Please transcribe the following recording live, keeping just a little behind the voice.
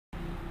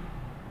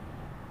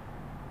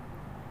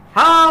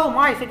Hello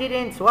my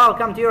students,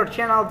 welcome to your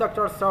channel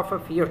Doctors of the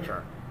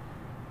Future.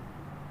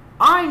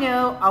 I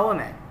know a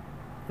woman.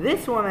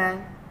 This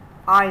woman,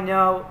 I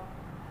know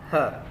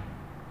her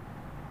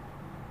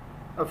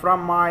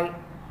from my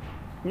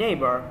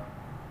neighbor.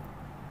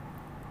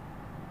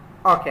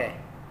 Okay.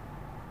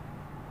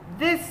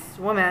 This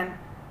woman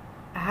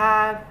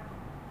have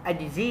a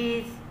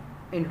disease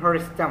in her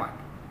stomach,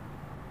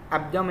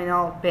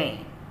 abdominal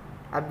pain,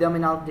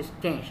 abdominal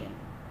distension,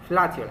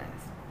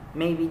 flatulence,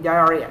 maybe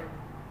diarrhea,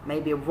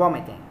 maybe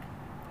vomiting.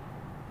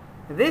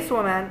 This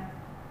woman,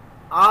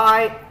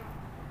 I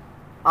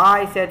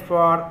said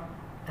for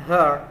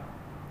her,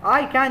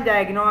 I can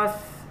diagnose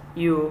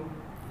you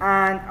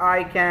and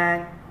I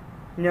can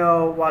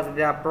know what's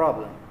the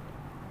problem.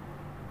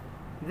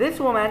 This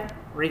woman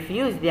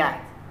refused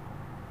that.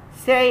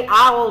 Say,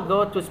 I will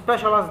go to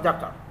specialist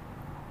doctor.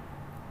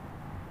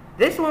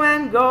 This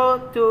woman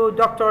go to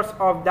doctors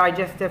of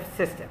digestive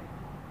system.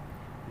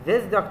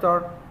 This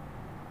doctor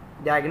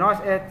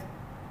diagnose it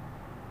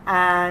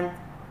and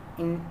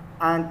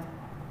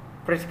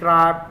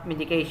prescribe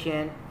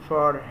medication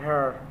for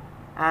her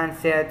and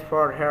said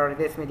for her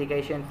this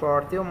medication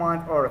for 2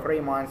 months or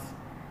 3 months,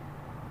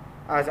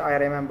 as I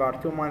remember,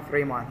 2 months,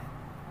 3 months.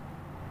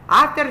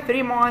 After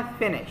 3 months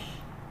finish,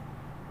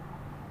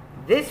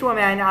 this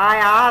woman, I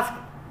asked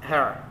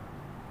her,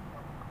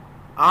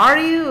 are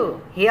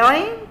you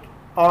healing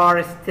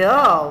or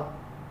still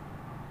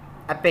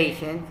a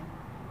patient?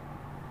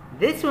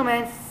 This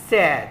woman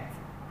said,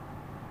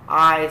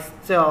 I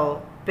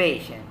still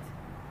patient.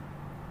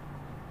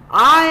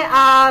 I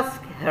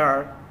asked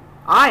her,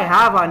 I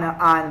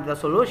have the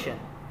solution,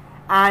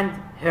 and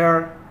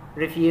her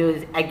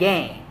refused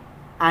again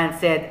and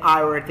said, I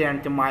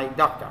return to my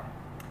doctor.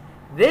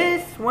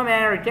 This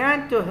woman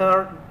returned to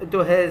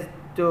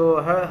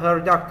her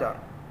doctor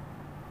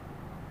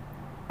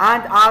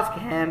and asked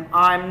him,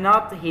 I'm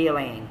not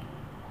healing.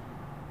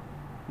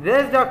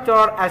 This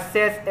doctor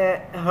assessed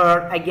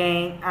her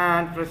again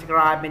and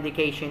prescribed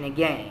medication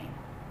again,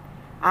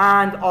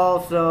 and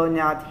also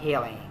not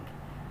healing.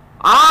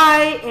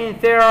 I in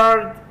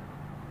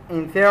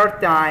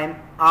third time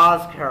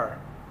asked her,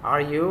 are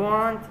you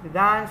want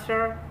the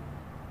answer?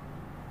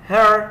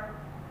 Her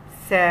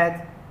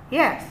said,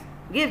 yes,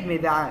 give me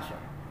the answer.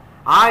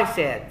 I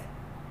said,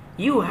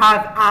 you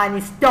have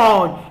a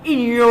stone in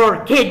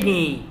your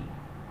kidney.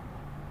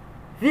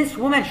 This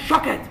woman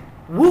shocked.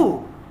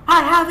 Woo,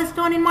 I have a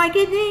stone in my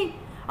kidney?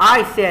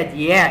 I said,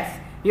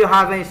 yes, you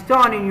have a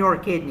stone in your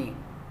kidney.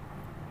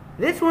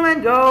 This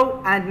woman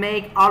go and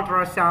make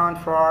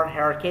ultrasound for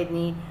her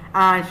kidney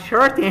and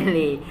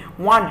certainly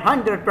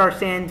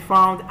 100%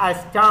 found a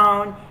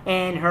stone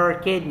in her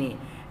kidney.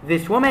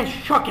 This woman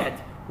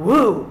shocked.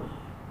 Woo,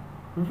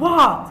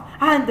 what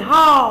and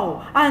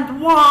how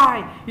and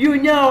why you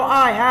know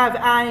I have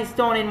a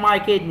stone in my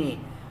kidney?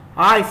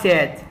 I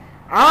said,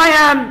 I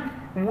am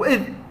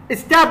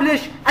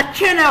establish a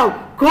channel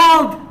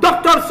called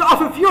Doctors of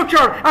the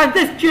Future, and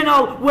this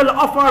channel will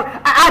offer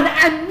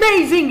an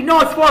amazing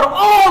notes for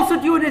all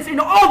students in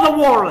all the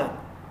world.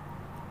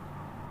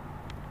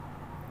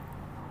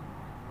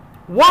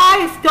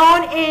 Why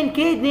stone in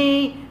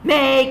kidney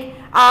make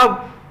a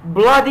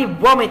bloody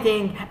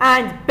vomiting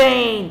and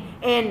pain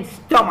in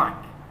stomach?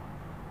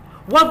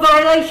 What's the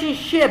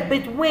relationship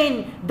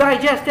between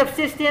digestive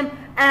system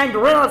and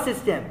renal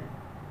system?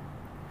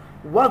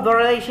 What's the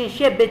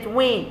relationship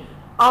between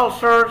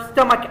ulcer,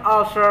 stomach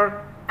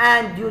ulcer,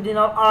 and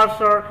duodenal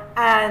ulcer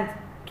and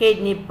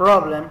kidney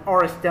problem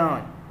or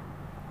stone?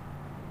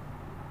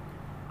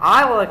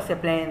 I will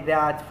explain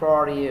that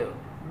for you,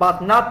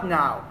 but not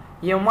now.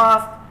 You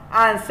must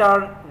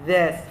answer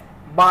this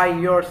by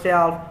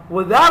yourself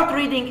without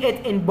reading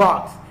it in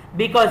box,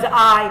 because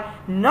I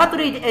not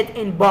read it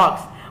in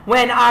box.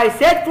 When I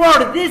said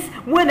for this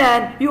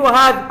woman, you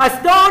have a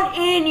stone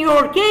in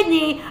your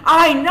kidney,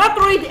 I not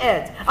read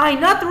it. I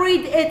not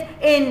read it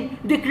in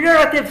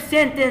declarative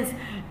sentence,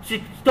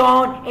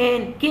 stone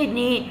in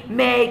kidney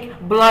make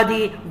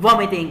bloody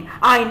vomiting.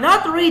 I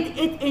not read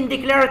it in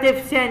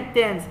declarative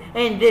sentence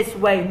in this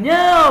way.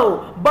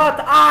 No,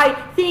 but I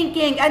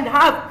thinking and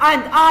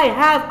I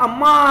have a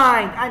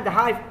mind and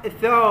have a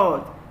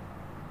thought.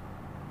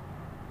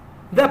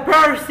 The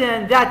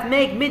person that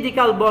make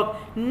medical book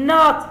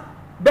not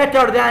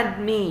better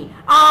than me.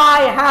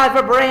 I have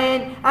a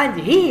brain and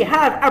he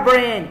have a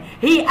brain.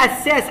 He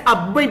assess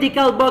a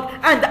medical book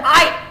and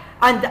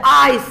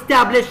I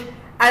establish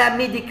a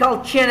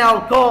medical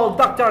channel called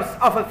Doctors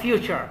of the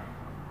Future.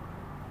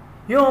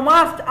 You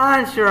must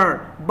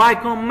answer by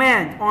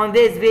comment on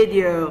this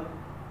video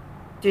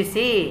to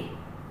see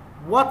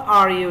what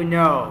are you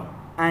know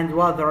and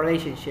what the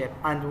relationship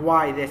and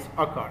why this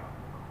occurred.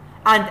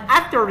 And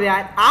after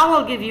that I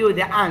will give you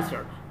the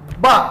answer.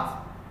 But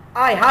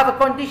I have a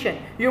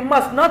condition. You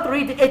must not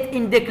read it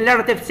in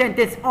declarative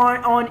sentence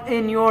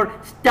in your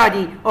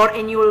study or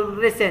in your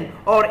listen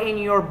or in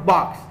your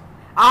box.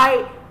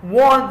 I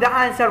want the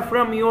answer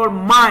from your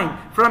mind,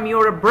 from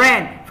your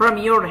brain, from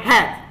your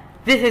head.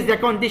 This is the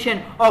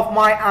condition of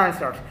my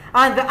answers.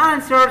 And the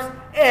answers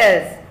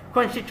is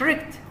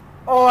constrict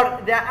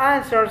or the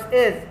answers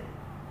is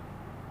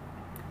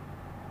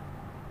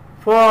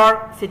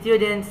for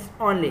students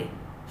only,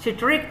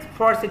 strict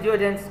for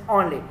students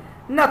only,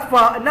 not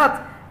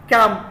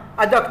come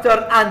a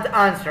doctor and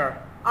answer.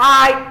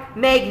 I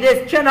make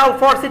this channel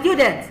for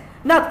students,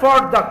 not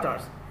for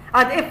doctors.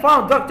 And if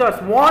found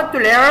doctors want to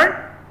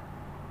learn,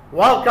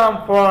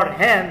 welcome for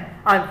him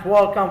and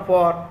welcome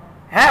for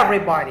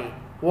everybody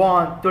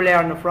want to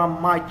learn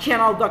from my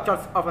channel,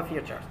 Doctors of the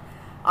Future.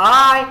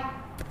 I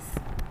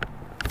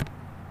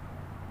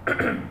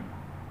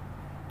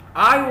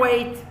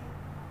wait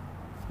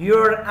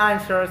your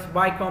answers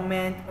by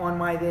comment on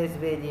this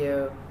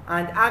video,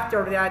 and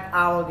after that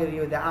I will give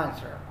you the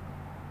answer.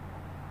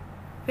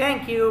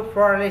 Thank you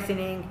for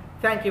listening.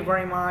 Thank you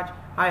very much.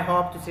 I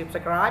hope to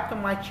subscribe to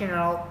my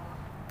channel,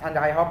 and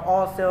I hope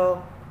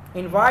also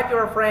invite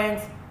your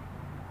friends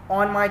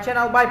on my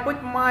channel by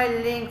put my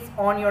links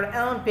on your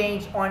own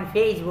page on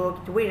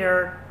Facebook,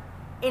 Twitter,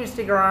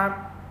 Instagram,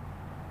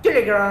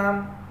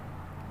 Telegram,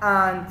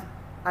 and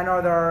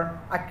another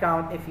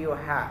account if you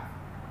have,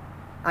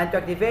 and to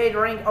activate the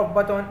ring of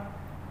button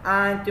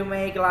and to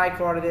make like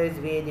for this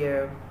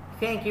video.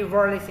 Thank you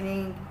for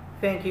listening.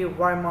 Thank you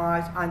very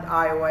much, and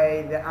I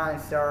wait the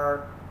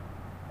answer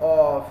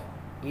of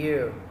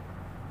you.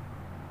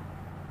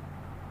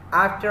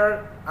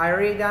 After I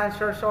read the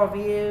answers of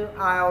you,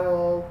 I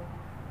will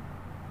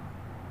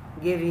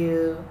give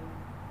you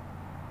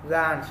the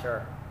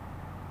answer.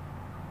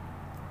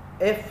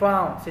 If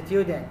found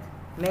student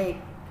make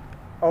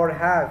or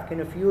have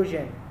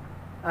confusion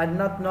and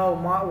not know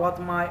what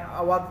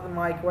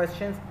my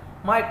questions,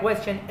 my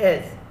question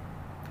is,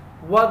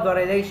 what the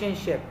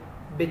relationship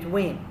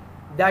between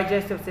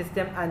digestive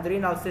system and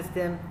renal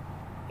system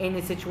in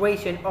a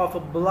situation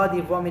of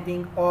bloody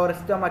vomiting or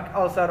stomach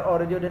ulcer or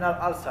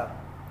duodenal ulcer?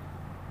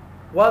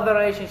 What the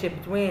relationship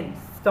between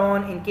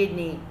stone in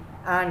kidney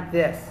and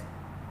this?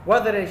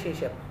 What the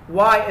relationship?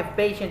 Why if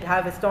patient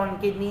have a stone in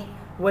kidney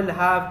will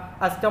have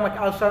a stomach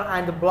ulcer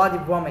and bloody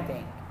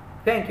vomiting?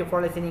 Thank you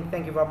for listening.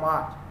 Thank you very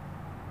much.